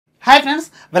Hi friends,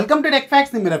 welcome to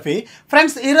TechFacts Rafee.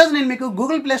 Friends, ఈ రోజు నేను మీకు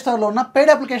Google Play Store లో ఉన్న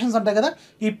పెయిడ్ అప్లికేషన్స్ ఉంటాయి కదా.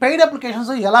 ఈ పెయిడ్ అప్లికేషన్స్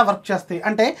ఎలా వర్క్ చేస్తాయి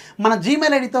అంటే మన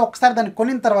Gmail ఐడితో ఒకసారి దాన్ని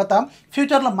కొనిన తర్వాత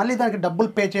ఫ్యూచర్ లో మళ్ళీ దానికి డబ్బులు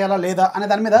పే చేయాలా లేదా అనే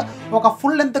దాని మీద ఒక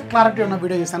ఫుల్ లెంత్ క్లారిటీ ఉన్న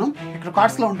వీడియో చేశాను. ఇక్కడ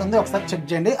కార్డ్స్ లో ఉంటుంది, ఒకసారి చెక్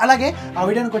చేయండి. అలాగే ఆ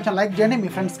వీడియోని కొంచెం లైక్ చేయండి,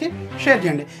 మీ ఫ్రెండ్స్ కి షేర్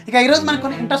చేయండి. ఇక ఈ రోజు మనకు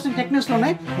కొన్ని ఇంట్రెస్టింగ్ టెక్ న్యూస్ లో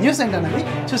ఉన్నాయి. న్యూస్ ఏంటనేది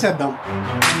చూసేద్దాం.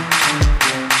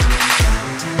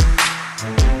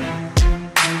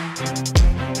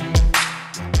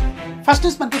 ఫస్ట్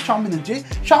న్యూస్ మనకి షామీ నుంచి.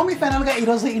 షామీ ఫైనల్గా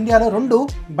ఈరోజు ఇండియాలో రెండు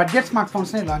బడ్జెట్ స్మార్ట్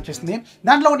ఫోన్స్ని లాంచ్ చేసింది.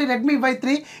 దాంట్లో ఒకటి రెడ్మీ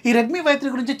Y3. ఈ రెడ్మీ Y3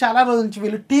 గురించి చాలా రోజుల నుంచి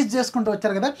వీళ్ళు టీజ్ చేసుకుంటూ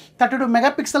వచ్చారు కదా. 32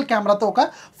 మెగాపిక్సెల్ కెమెరాతో ఒక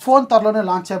ఫోన్ త్వరలోనే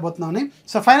లాంచ్ చేయబోతున్నామని.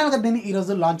 సో ఫైనల్గా దీన్ని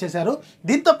ఈరోజు లాంచ్ చేశారు.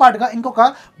 దీంతో పాటుగా ఇంకొక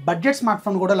బడ్జెట్ స్మార్ట్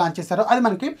ఫోన్ కూడా లాంచ్ చేశారు. అది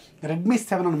మనకి Redmi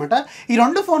 7 అనమాట. ఈ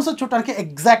రెండు ఫోన్స్ చూడడానికి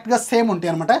ఎగ్జాక్ట్గా సేమ్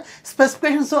ఉంటాయి అనమాట.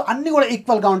 స్పెసిఫికేషన్స్ అన్నీ కూడా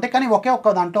ఈక్వల్గా ఉంటాయి, కానీ ఒకే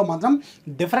ఒక్క దాంట్లో మాత్రం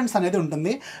డిఫరెన్స్ అనేది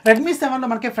ఉంటుంది. Redmi 7లో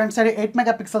మనకి front side 8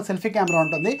 megapixel selfie camera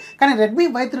ఉంటుంది, కానీ Redmi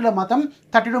Y3లో మాత్రం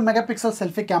 32 మెగాపిక్సెల్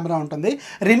సెల్ఫీ కెమెరా ఉంటుంది.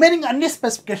 రిమైనింగ్ అన్ని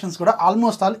స్పెసిఫికేషన్స్ కూడా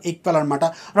ఆల్మోస్ట్ ఆల్ ఈక్వల్ అనమాట.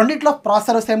 రెండిట్లో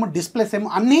ప్రాసెసర్ సేమ్, డిస్ప్లే సేమ్,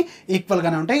 అన్నీ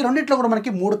ఈక్వల్గానే ఉంటాయి. రెండిట్లో కూడా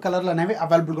మనకి 3 కలర్లు అనేవి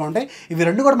అవైలబుల్గా ఉంటాయి. ఇవి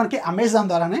రెండు కూడా మనకి అమెజాన్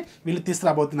ద్వారానే వీళ్ళు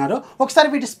తీసుకురాబోతున్నారు. ఒకసారి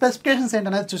వీటి స్పెసిఫికేషన్స్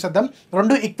ఏంటనేది చూసేద్దాం.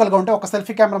 రెండు ఈక్వల్గా ఉంటాయి. ఒక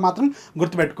సెల్ఫీ కెమెరా మాత్రం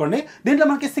గుర్తుపెట్టుకోండి. దీంట్లో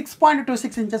మనకి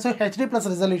 6.26 ఇంచెస్ HD+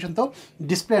 రిజల్యూషన్తో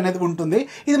డిస్ప్లే అనేది ఉంటుంది.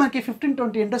 ఇది మనకి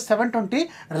 1520x720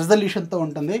 రిజల్యూషన్తో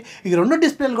ఉంటుంది. ఈ రెండు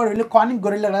డిస్ప్లేలు కూడా వీళ్ళు Corning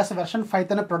gorilla glass version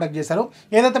 5తోనే product చేశారు.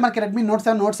 ఏదైతే మనకి Redmi Note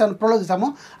 7 Proలో చూసామో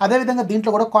అదేవిధంగా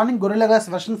దీంట్లో కూడా Corning gorilla glass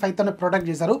version 5తోనే product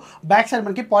చేశారు. బ్యాక్ సైడ్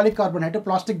మనకి పాలికార్బోనేట్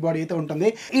ప్లాస్టిక్ బాడీ అయితే ఉంటుంది.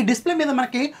 ఈ డిస్ప్లే మీద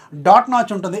మనకి డాట్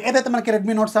నాచ్ ఉంటుంది. ఏదైతే మనకి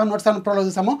Redmi Note 7 Proలో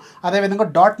చూసామో అదేవిధంగా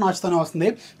డాట్ నాచ్తోనే వస్తుంది.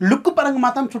 లుక్ పరంగా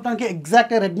మాత్రం చూడడానికి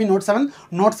ఎగ్జాక్ట్గా Redmi Note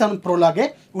 7 Pro లాగే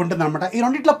ఉంటుంది అనమాట. ఈ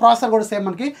రెండిట్లో ప్రాసెసర్ కూడా సేమ్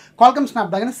మనకి Qualcomm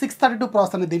Snapdragon 632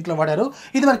 ప్రాసెసర్ అనేది దీంట్లో వాడారు.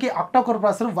 ఇది మనకి octa-core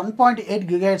ప్రాసెసర్ 1.8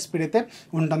 GHz స్పీడ్ అయితే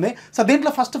ఉంటుంది. సో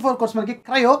దీంట్లో ఫస్ట్ 4 కోర్స్ మనకి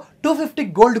క్రయో 250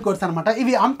 గోల్డ్ కోర్స్ అనమాట.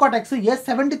 ఇవి ARM Cortex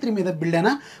A73 మీద బిల్డ్ అయిన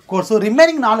కోర్సు.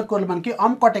 రిమైనింగ్ 4 కోర్లు మనకి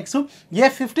ARM Cortex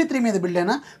A53 మీద బిల్డ్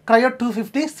అయిన క్రయో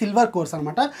 250 సిల్వర్ కోర్స్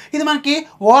అనమాట. ఇది మనకి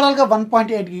ఓవరాల్గా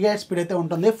 1.8 GHz స్పీడ్ అయితే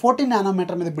ఉంటుంది. 14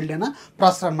 నానోమీటర్ మీద బిల్డ్ అయిన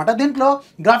ప్రాసెసర్ అనమాట. దీంట్లో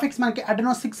గ్రాఫిక్స్ మనకి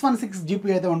Adreno 616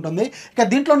 GPU అయితే ఉంటుంది. ఇక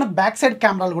దీంట్లో ఉన్న బ్యాక్ సైడ్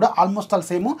కెమెరాలు కూడా almost all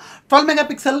same. 12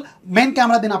 megapixel main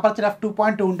camera, దీని అపర్చర్ ఆఫ్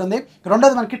 2.2 ఉంటుంది.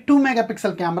 రెండోది మనకి 2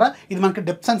 మెగాపిక్సెల్ కెమెరా, ఇది మనకి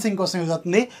డెప్త్ సెన్సింగ్ కోసం యూజ్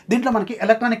అవుతుంది. దీంట్లో మనకి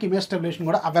ఎలక్ట్రానిక్ ఇమేజ్ స్టెబిలైజేషన్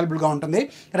కూడా అవైలబుల్గా ఉంటుంది.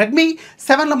 Redmi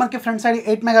 7లో మనకి ఫ్రంట్ సైడ్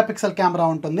 8 మెగాపిక్సెల్ కెమెరా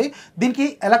ఉంటుంది. దీనికి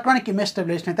ఎలక్ట్రానిక్ ఇమేజ్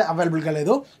స్టెబిలైజేషన్ అయితే అవైలబుల్గా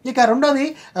లేదు. ఇక రెండోది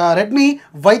Redmi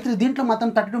Y3, దీంట్లో మాత్రం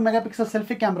 32 మెగాపిక్సెల్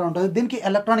సెల్ఫీ కెమెరా ఉంటుంది. దీనికి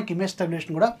ఎలక్ట్రానిక్ ఇమేజ్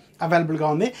స్టెబిలైజేషన్ కూడా అవైలబుల్గా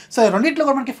ఉంది. సో రెండింటిలో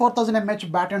కూడా మనకి 4000 mAh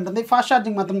బ్యాటరీ ఉంటుంది. ఫాస్ట్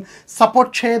ఛార్జింగ్ మాత్రం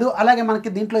సపోర్ట్ చేయదు. అలాగే మనకి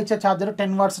దీంట్లో ఇచ్చే ఛార్జర్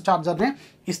 10 వాట్స్ ఛార్జర్ని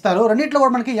ఇస్తారు. రెండింటిలో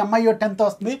కూడా మనకి MIO 10తో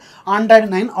వస్తుంది. Android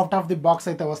 9 out of the box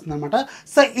అయితే వస్తుంది అనమాట.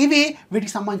 సో ఇవి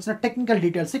వీటికి సంబంధించిన టెక్నికల్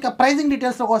డీటెయిల్స్. ఇక ప్రైజింగ్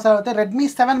డీటెయిల్స్లో ఒకసారి అయితే Redmi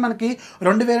 7 మనకి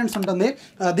 2 వేరియంట్స్ ఉంటుంది.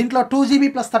 దీంట్లో 2GB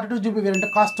 + 32GB వేరియంట్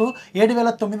కాస్ట్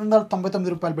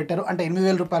 7,999 రూపాయలు పెట్టారు, అంటే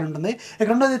 8,000 రూపాయలు ఉంటుంది. ఇక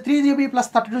రెండోది 3GB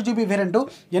 + 32GB వేరియంట్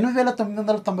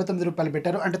 8,999 రూపాయలు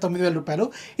పెట్టారు, అంటే 9,000 రూపాయలు.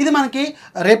 ఇది మనకి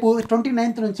రేపు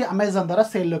 29th నుంచి అమెజాన్ ద్వారా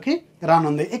సేల్లోకి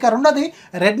రానుంది. ఇక రెండోది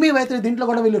Redmi Y3, దీంట్లో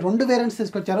కూడా వీళ్ళు 2 వేరియంట్స్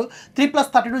తీసుకొచ్చారు.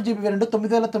 3+32GB వేరియంట్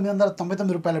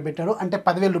 9,999 రూపాయలు పెట్టారు, అంటే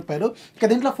 10,000 రూపాయలు. ఇక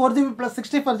దీంట్లో 4GB +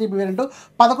 64GB వేరియంట్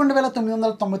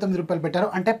 11,999 రూపాయలు పెట్టారు,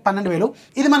 అంటే 12,000.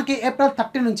 ఇది మనకి ఏప్రిల్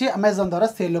 30 నుంచి అమెజాన్ ద్వారా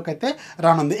సేల్లోకి అయితే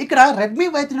రానుంది. ఇక్కడ Redmi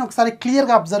Y3ని ఒకసారి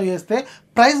క్లియర్గా అబ్జర్వ్ చేస్తే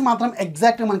ప్రైస్ మాత్రం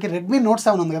ఎగ్జాక్ట్గా మనకి Redmi Note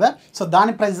 7 ఉంది కదా, సో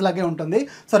దాని ప్రైస్ లాగే ఉంటుంది.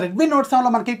 సో Redmi Note 7లో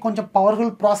మనకి కొంచెం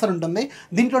పవర్ఫుల్ ప్రాసెసర్ ఉంటుంది.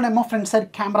 దీంట్లోనేమో ఫ్రంట్ సైడ్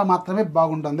కెమెరా మాత్రమే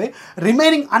బాగుంటుంది.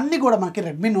 రిమైనింగ్ అన్నీ కూడా మనకి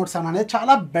Redmi Note 7 అనేది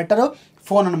చాలా బెటర్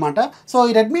ఫోన్ అనమాట. సో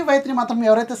ఈ Redmi Y3 మాత్రం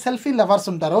ఎవరైతే సెల్ఫీ లవర్స్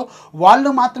ఉంటారో వాళ్ళు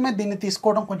మాత్రమే దీన్ని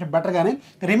తీసుకోవడం కొంచెం బెటర్, కానీ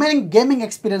రిమైనింగ్ గేమింగ్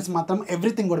ఎక్స్పీరియన్స్ మాత్రం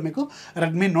ఎవ్రీథింగ్ కూడా మీకు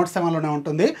Redmi Note 7లోనే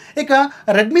ఉంటుంది. ఇక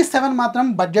Redmi 7 మాత్రం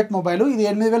బడ్జెట్ మొబైల్. ఇది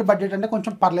 8,000 బడ్జెట్ అంటే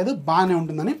కొంచెం పర్లేదు, బాగానే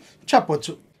ఉంటుందని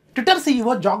చెప్పొచ్చు. ట్విట్టర్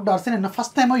CEO జాక్ డార్సీ నిన్న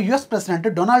first time US president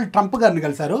Donald Trump గారిని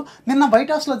కలిశారు. నిన్న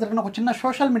వైట్ హౌస్లో జరిగిన ఒక చిన్న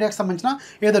సోషల్ మీడియాకి సంబంధించిన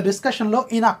ఏదో డిస్కషన్లో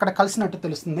ఈయన అక్కడ కలిసినట్టు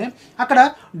తెలుస్తుంది. అక్కడ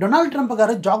డొనాల్డ్ ట్రంప్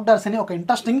గారు జాక్ డార్సీని ఒక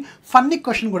ఇంట్రెస్టింగ్ ఫన్నీ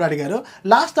క్వశ్చన్ కూడా అడిగారు.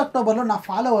 లాస్ట్ అక్టోబర్లో నా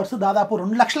ఫాలోవర్స్ దాదాపు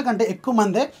 2 లక్షల కంటే ఎక్కువ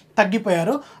మందే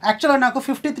తగ్గిపోయారు. యాక్చువల్గా నాకు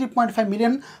 53.5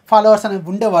 మిలియన్ ఫాలోవర్స్ అనేవి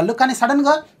ఉండేవాళ్ళు, కానీ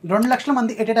సడన్గా 2 లక్షల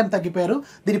మంది ఎట్ ఏ టైం తగ్గిపోయారు.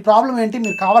 దీని ప్రాబ్లం ఏంటి,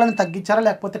 మీరు కావాలని తగ్గించారా,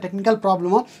 లేకపోతే టెక్నికల్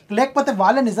ప్రాబ్లమో, లేకపోతే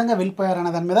వాళ్ళే నిజంగా వెళ్ళిపోయారు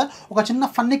అనే దాని మీద ఒక చిన్న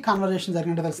ఫన్నీ కాన్వర్జేషన్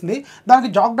జరిగినట్టు తెలిసింది. దానికి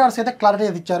జాక్ డార్స్ అయితే క్లారిటీ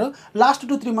అయితే ఇచ్చారు. లాస్ట్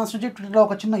 2-3 మంత్స్ నుంచి ట్విట్టర్లో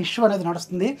ఒక చిన్న ఇష్యూ అనేది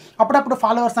నడుస్తుంది. అప్పుడప్పుడు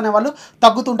ఫాలోవర్స్ అనేవాళ్ళు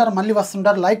తగ్గుతుంటారు, మళ్ళీ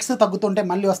వస్తుంటారు, లైక్స్ తగ్గుతుంటే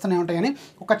మళ్ళీ వస్తూనే ఉంటాయని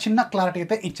ఒక చిన్న క్లారిటీ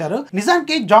అయితే ఇచ్చారు.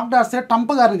 నిజానికి జాక్ డార్స్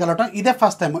ట్రంప్ గారిని గెలవడం ఇదే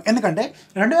ఫస్ట్ టైం. ఎందుకంటే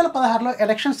 2016లో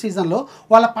ఎలక్షన్ సీజన్లో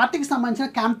వాళ్ళ పార్టీకి సంబంధించిన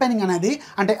క్యాంపెయినింగ్ అనేది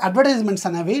అంటే అడ్వర్టైజ్మెంట్స్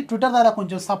అనేవి ట్విట్టర్ ద్వారా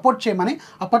కొంచెం సపోర్ట్ చేయమని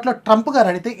అప్పట్లో ట్రంప్ గారు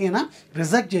అడిగితే ఈయన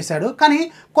రిజెక్ట్ చేశాడు. కానీ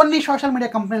కొన్ని సోషల్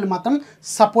మీడియా కంపెనీలు మాత్రం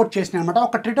సపోర్ట్ చేసినాయి అనమాట.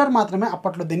 ఒక ట్విట్టర్ మాత్రమే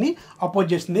అప్పట్లో దీన్ని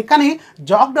అపోజ్ చేసింది. కానీ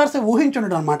జాక్ డార్స్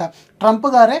ఊహించుండడం అనమాట ట్రంప్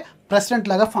గారే ప్రెసిడెంట్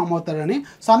లాగా ఫామ్ అవుతాడని.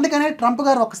 సో అందుకనే ట్రంప్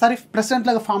గారు ఒకసారి ప్రెసిడెంట్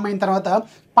లాగా ఫామ్ అయిన తర్వాత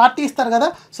పార్టీ ఇస్తారు కదా,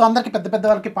 సో అందరికి పెద్ద పెద్ద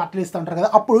వాళ్ళకి పార్టీలు ఇస్తూ ఉంటారు కదా,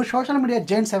 అప్పుడు సోషల్ మీడియా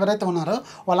జైంట్స్ ఎవరైతే ఉన్నారో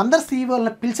వాళ్ళందరూ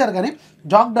సీఈఓలను పిలిచారు కానీ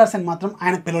జాక్ డార్సన్ మాత్రం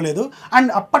ఆయన పిలవలేదు.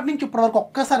 అండ్ అప్పటి నుంచి ఇప్పటి వరకు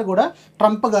ఒక్కసారి కూడా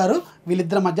ట్రంప్ గారు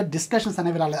వీళ్ళిద్దరి మధ్య డిస్కషన్స్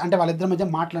అనేవి రాలేదు, అంటే వాళ్ళిద్దరి మధ్య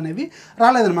మాటలు అనేవి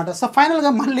రాలేదనమాట. సో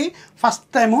ఫైనల్గా మళ్ళీ ఫస్ట్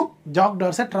టైము జాక్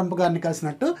డార్సన్ ట్రంప్ గారిని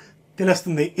కలిసినట్టు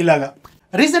తెలుస్తుంది. ఇలాగా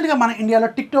రీసెంట్గా మన ఇండియాలో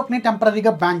టిక్టాక్ని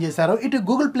టెంపరీగా బ్యాన్ చేశారు. ఇటు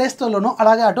గూగుల్ ప్లే స్టోర్లోనూ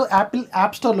అలాగే అటు యాపిల్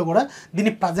యాప్ స్టోర్లో కూడా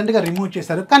దీన్ని ప్రజెంట్గా రిమూవ్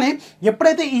చేశారు. కానీ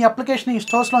ఎప్పుడైతే ఈ అప్లికేషన్ ఈ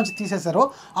స్టోర్స్లోంచి తీసేశారో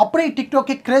అప్పుడే ఈ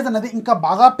టిక్టాక్కి క్రేజ్ అనేది ఇంకా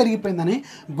బాగా పెరిగిపోయిందని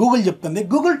గూగుల్ చెప్తుంది.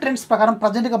 గూగుల్ ట్రెండ్స్ ప్రకారం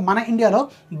ప్రజెంట్గా మన ఇండియాలో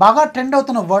బాగా ట్రెండ్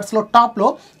అవుతున్న వర్డ్స్లో టాప్లో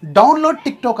డౌన్లోడ్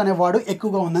టిక్టాక్ అనే వర్డ్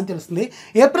ఎక్కువగా ఉందని తెలుస్తుంది.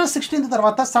 April 16th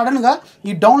తర్వాత సడన్గా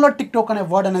ఈ డౌన్లోడ్ టిక్టాక్ అనే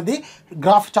వర్డ్ అనేది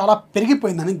గ్రాఫ్ చాలా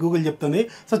పెరిగిపోయిందని గూగుల్ చెప్తుంది.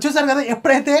 సో చూసారు కదా,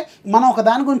 ఎప్పుడైతే మనం ఒక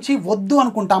దాని గురించి వద్దు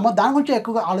అనుకుంటామో దాని గురించి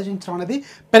ఎక్కువగా ఆలోచించడం అనేది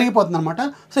పెరిగిపోతుంది అనమాట.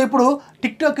 సో ఇప్పుడు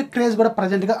టిక్టాక్ క్రేజ్ కూడా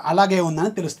ప్రజెంట్గా అలాగే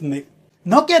ఉందని తెలుస్తుంది.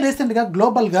 నోకియా రీసెంట్గా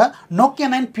గ్లోబల్గా నోకియా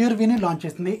 9 Pure Vని లాంచ్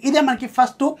చేసింది. ఇదే మనకి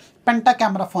ఫస్ట్ పెంటా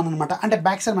కెమెరా ఫోన్ అనమాట. అంటే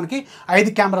బ్యాక్ సైడ్ మనకి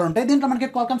 5 కెమెరాలు ఉంటాయి. దీంట్లో మనకి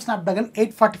Qualcomm Snapdragon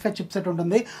 845 చిప్సెట్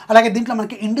ఉంటుంది. అలాగే దీంట్లో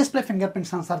మనకి ఇన్ డిస్ప్లే ఫింగర్ ప్రింట్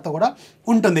సెన్సార్తో కూడా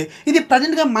ఉంటుంది. ఇది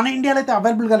ప్రజెంట్గా మన ఇండియాలో అయితే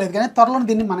అవైలబుల్గా లేదు, కానీ త్వరలో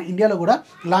దీన్ని మన ఇండియాలో కూడా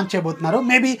లాంచ్ చేయబోతున్నారు.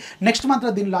 మేబీ నెక్స్ట్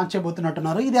మంత్లో దీన్ని లాంచ్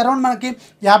చేయబోతున్నట్టున్నారు. ఇది అరౌండ్ మనకి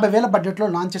 50,000 బడ్జెట్లో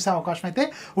లాంచ్ చేసే అవకాశం అయితే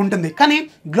ఉంటుంది. కానీ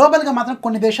గ్లోబల్గా మాత్రం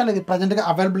కొన్ని దేశాలు ఇది ప్రజెంట్గా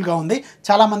అవైలబుల్గా ఉంది.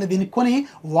 చాలామంది దీన్ని కొని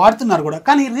వాడుతున్నారు కూడా.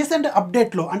 కానీ రీసెంట్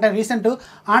అప్డేట్లో అంటే రీసెంట్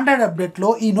ఆండ్రాయిడ్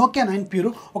అప్డేట్లో ఈ నోకియా 9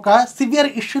 Pure ఒక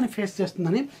సివియర్ ఇష్యూని ఫేస్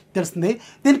చేస్తుందని తెలుస్తుంది.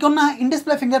 దీనికి ఉన్న in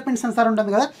display finger print censor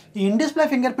ఉంటుంది కదా, ఈ in display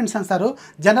finger print censor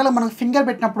జనరల్గా మనం ఫింగర్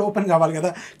పెట్టినప్పుడు ఓపెన్ కావాలి కదా,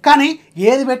 కానీ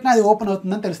ఏది పెట్టినా అది ఓపెన్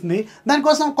అవుతుందని తెలుస్తుంది.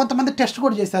 దానికోసం కొంతమంది టెస్ట్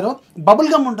కూడా చేశారు. బబుల్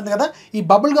గమ్ ఉంటుంది కదా, ఈ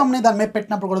బబుల్ గమ్ని దాని మీద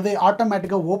పెట్టినప్పుడు కూడా అది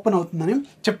ఆటోమేటిక్గా ఓపెన్ అవుతుందని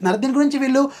చెప్తున్నారు. దీని గురించి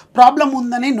వీళ్ళు ప్రాబ్లం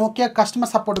ఉందని నోకియా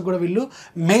కస్టమర్ సపోర్ట్ కూడా వీళ్ళు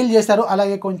మెయిల్ చేశారు.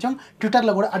 అలాగే కొంచెం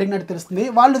ట్విట్టర్లో కూడా అడిగినట్టు తెలుస్తుంది.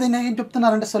 వాళ్ళు దీన్ని ఏం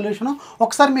చెప్తున్నారంటే సొల్యూషన్,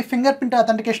 ఒకసారి మీ ఫింగర్ ప్రింట్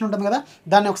అథెంటికేషన్ ఉంటుంది కదా,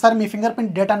 దాన్ని ఒకసారి మీ ఫింగర్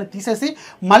ప్రింట్ డేటాని తీసేసి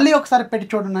మళ్ళీ ఒకసారి పెట్టి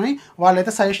చూడండి అని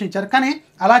వాళ్ళైతే సజెషన్ ఇచ్చారు. కానీ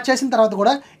అలా చేసిన తర్వాత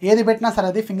కూడా ఏది పెట్టినా సరే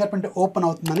అది ఫింగర్ ప్రింట్ ఓపెన్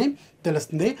అవుతుందని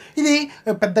తెలుస్తుంది. ఇది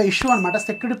పెద్ద ఇష్యూ అనమాట,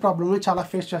 సెక్యూరిటీ ప్రాబ్లమ్ని చాలా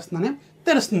ఫేస్ చేస్తుందని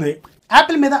తెలుస్తుంది.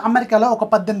 యాపిల్ మీద అమెరికాలో ఒక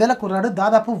 18 ఏళ్ల కుర్రాడు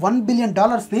దాదాపు $1 బిలియన్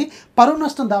పరువు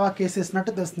నష్టం దావా కేసు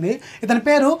వేసినట్టు తెలుస్తుంది. ఇతని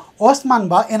పేరు ఓస్మాన్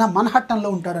బా, ఈయన మన్హట్టన్లో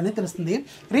ఉంటాడని తెలుస్తుంది.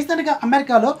 రీసెంట్గా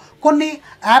అమెరికాలో కొన్ని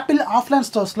యాపిల్ ఆఫ్లైన్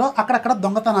స్టోర్స్లో అక్కడక్కడ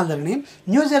దొంగతనాలు జరిగినాయి.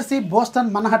 న్యూజెర్సీ,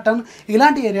 బోస్టన్, మన్హట్టన్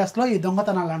ఇలాంటి ఏరియాస్లో ఈ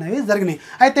దొంగతనాలు అనేవి జరిగినాయి.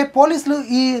 అయితే పోలీసులు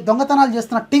ఈ దొంగతనాలు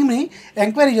చేస్తున్న టీంని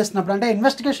ఎంక్వైరీ చేస్తున్నప్పుడు అంటే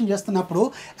ఇన్వెస్టిగేషన్ చేస్తున్నప్పుడు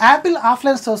యాపిల్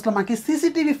ఆఫ్లైన్ స్టోర్స్లో మనకి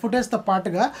సీసీటీవీ ఫుటేజ్తో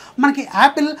పాటుగా మనకి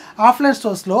Apple offline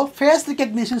స్టోర్స్లో face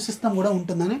recognition system కూడా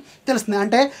ఉంటుందని తెలుస్తుంది.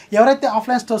 అంటే ఎవరైతే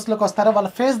ఆఫ్లైన్ స్టోర్స్లోకి వస్తారో వాళ్ళ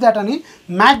ఫేస్ డేటాని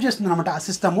మ్యాచ్ చేస్తుంది అనమాట ఆ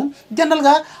సిస్టము.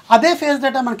 జనరల్గా అదే ఫేస్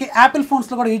డేటా మనకి యాపిల్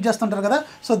ఫోన్స్లో కూడా యూజ్ చేస్తుంటారు కదా,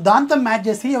 సో దాంతో మ్యాచ్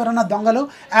చేసి ఎవరైనా దొంగలు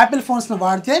యాపిల్ ఫోన్స్ని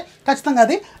వాడితే ఖచ్చితంగా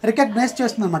అది రికగ్నైజ్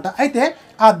చేస్తుంది అనమాట. అయితే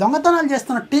ఆ దొంగతనాలు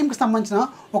చేస్తున్న టీంకి సంబంధించిన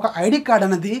ఒక ఐడి కార్డ్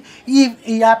అనేది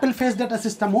ఈ Apple face data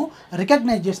system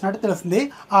recognise చేసినట్టు తెలుస్తుంది.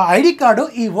 ఆ ఐడి కార్డు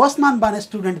ఈ ఓస్మాన్ బా అనే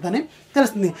స్టూడెంట్ అని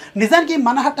తెలుస్తుంది. నిజానికి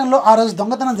మన్హట్టన్లో ఆ రోజు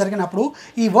దొంగతనం జరిగినప్పుడు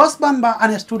ఈ ఓస్మాన్ బా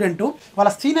అనే స్టూడెంట్ వాళ్ళ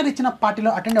సీనియర్ ఇచ్చిన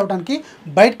పార్టీలో అటెండ్ అవడానికి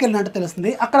బయటకు వెళ్ళినట్టు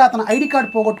తెలుస్తుంది. అక్కడ అతను ఐడి కార్డు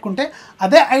పోగొట్టుకుంటే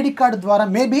అదే ఐడి కార్డు ద్వారా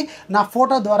మేబీ నా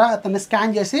ఫోటో ద్వారా అతన్ని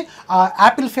స్కాన్ చేసి ఆ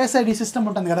యాపిల్ ఫేస్ ఐడి సిస్టమ్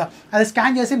ఉంటుంది కదా, అది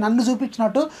స్కాన్ చేసి నన్ను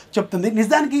చూపించినట్టు చెప్తుంది.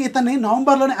 నిజానికి ఇతన్ని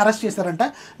నవంబర్లోనే అరెస్ట్ చేశారంట.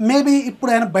 మేబీ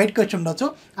ఇప్పుడు ఆయన బయటకు వచ్చి ఉండొచ్చు.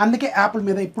 అందుకే యాపిల్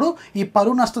మీద ఇప్పుడు ఈ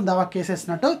పరువు నష్టం దావా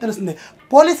కేసేసినట్టు తెలుస్తుంది.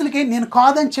 పోలీసులకి నేను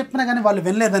కాదని చెప్పినా కానీ వాళ్ళు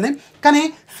వినలేదని, కానీ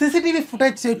సీసీటీవీ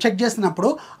ఫుటేజ్ చెక్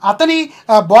చేసినప్పుడు అతని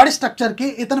బాడీ స్ట్రక్చర్కి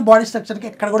ఇతని బాడీ స్ట్రక్చర్కి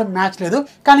ఎక్కడ కూడా మ్యాచ్ లేదు.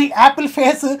 కానీ యాపిల్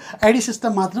ఫేస్ ఐడి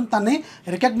సిస్టమ్ మాత్రం తనని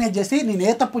రికగ్నైజ్ చేసి నేను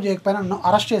ఏ తప్పు చేయకపోయినా నన్ను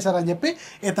అరెస్ట్ చేశారని చెప్పి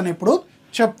ఇతను ఇప్పుడు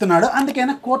చెప్తున్నాడు.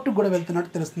 అందుకైనా కోర్టుకు కూడా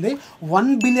వెళ్తున్నట్టు తెలుస్తుంది.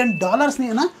 $1 బిలియన్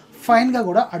అయినా ఫైన్గా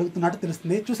కూడా అడుగుతున్నట్టు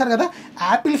తెలుస్తుంది. చూసారు కదా,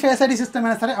 యాపిల్ ఫేస్ ఐడి సిస్టమ్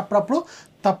అయినా సరే అప్పుడప్పుడు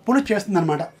తప్పులు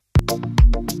చేస్తుందన్నమాట.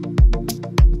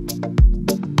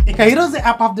 ఇక ఈరోజు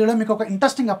యాప్ ఆఫ్ ది డే మీకు ఒక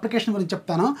ఇంట్రెస్టింగ్ అప్లికేషన్ గురించి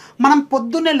చెప్తాను. మనం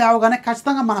పొద్దున్నే లేవగానే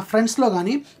ఖచ్చితంగా మన ఫ్రెండ్స్లో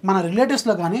కానీ మన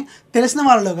రిలేటివ్స్లో కానీ తెలిసిన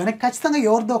వాళ్ళలో కానీ ఖచ్చితంగా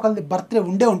ఎవరిదో ఒకరిది బర్త్డే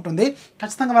ఉండే ఉంటుంది.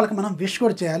 ఖచ్చితంగా వాళ్ళకి మనం విష్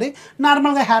కూడా చేయాలి.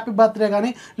 నార్మల్గా హ్యాపీ బర్త్డే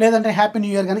కానీ లేదంటే హ్యాపీ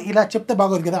న్యూ ఇయర్ కానీ ఇలా చెప్తే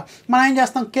బాగోదు కదా. మనం ఏం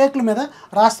చేస్తాం, కేకుల మీద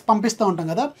రాసి పంపిస్తూ ఉంటాం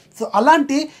కదా. సో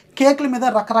అలాంటి కేకుల మీద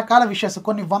రకరకాల విషెస్,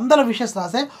 కొన్ని వందల విషెస్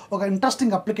రాసే ఒక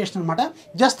ఇంట్రెస్టింగ్ అప్లికేషన్ అనమాట.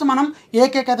 జస్ట్ మనం ఏ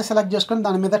కేక్ అయితే సెలెక్ట్ చేసుకొని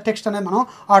దాని మీద టెక్స్ట్ అనేది మనం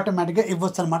ఆటోమేటిక్గా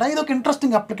ఇవ్వచ్చు అనమాట. ఇది ఒక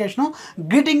interesting application,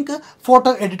 greeting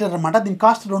photo editor అనమాట. దీని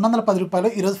కాస్ట్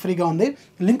 $210 ఈరోజు ఫ్రీగా ఉంది.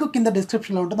 లింక్ కింద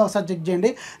డిస్క్రిప్షన్లో ఉంటుంది, ఒకసారి చెక్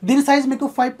చేయండి. దీని సైజ్ మీకు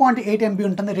 5.8 MB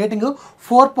ఉంటుంది, రేటింగ్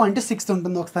 4.6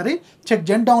 ఉంటుంది. ఒకసారి చెక్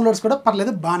చేయండి. డౌన్లోడ్స్ కూడా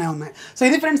పర్లేదు, బాగానే ఉన్నాయి. సో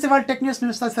ఇది ఫ్రెండ్స్ ఇవాళ టెక్ న్యూస్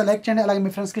లైక్ చేయండి, అలాగే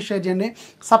మీ ఫ్రెండ్స్కి షేర్ చేయండి.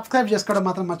 సబ్స్క్రైబ్ చేసుకోవడం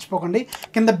మాత్రం మర్చిపోకండి.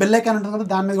 కింద బెల్ ఐకాన్ ఉంటుంది కదా,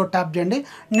 దాని మీద కూడా ట్యాప్ చేయండి.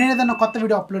 నేను ఏదైనా కొత్త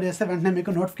వీడియో అప్లోడ్ చేస్తే వెంటనే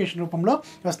మీకు నోటిఫికేషన్ రూపంలో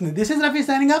వస్తుంది. This is Rafi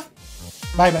signing off.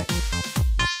 Bye bye.